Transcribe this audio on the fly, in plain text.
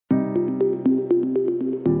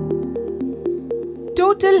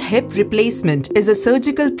Total hip replacement is a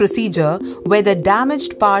surgical procedure where the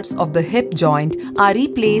damaged parts of the hip joint are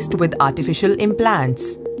replaced with artificial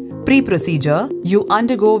implants. Pre-procedure, you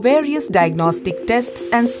undergo various diagnostic tests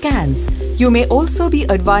and scans. You may also be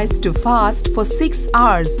advised to fast for 6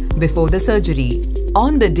 hours before the surgery.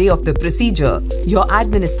 On the day of the procedure, you're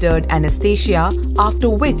administered anesthesia, after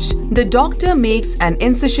which the doctor makes an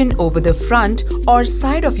incision over the front or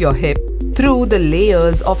side of your hip through the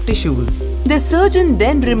layers of tissues. The surgeon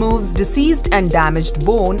then removes diseased and damaged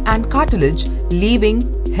bone and cartilage,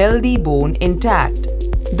 leaving healthy bone intact.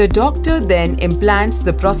 The doctor then implants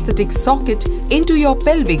the prosthetic socket into your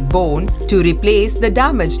pelvic bone to replace the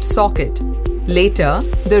damaged socket. Later,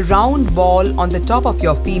 the round ball on the top of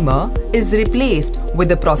your femur is replaced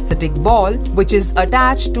with a prosthetic ball which is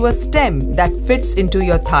attached to a stem that fits into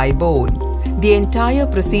your thigh bone. The entire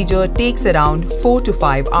procedure takes around 4 to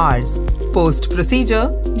 5 hours.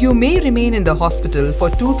 Post-procedure, you may remain in the hospital for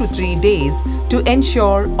 2 to 3 days to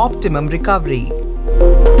ensure optimum recovery.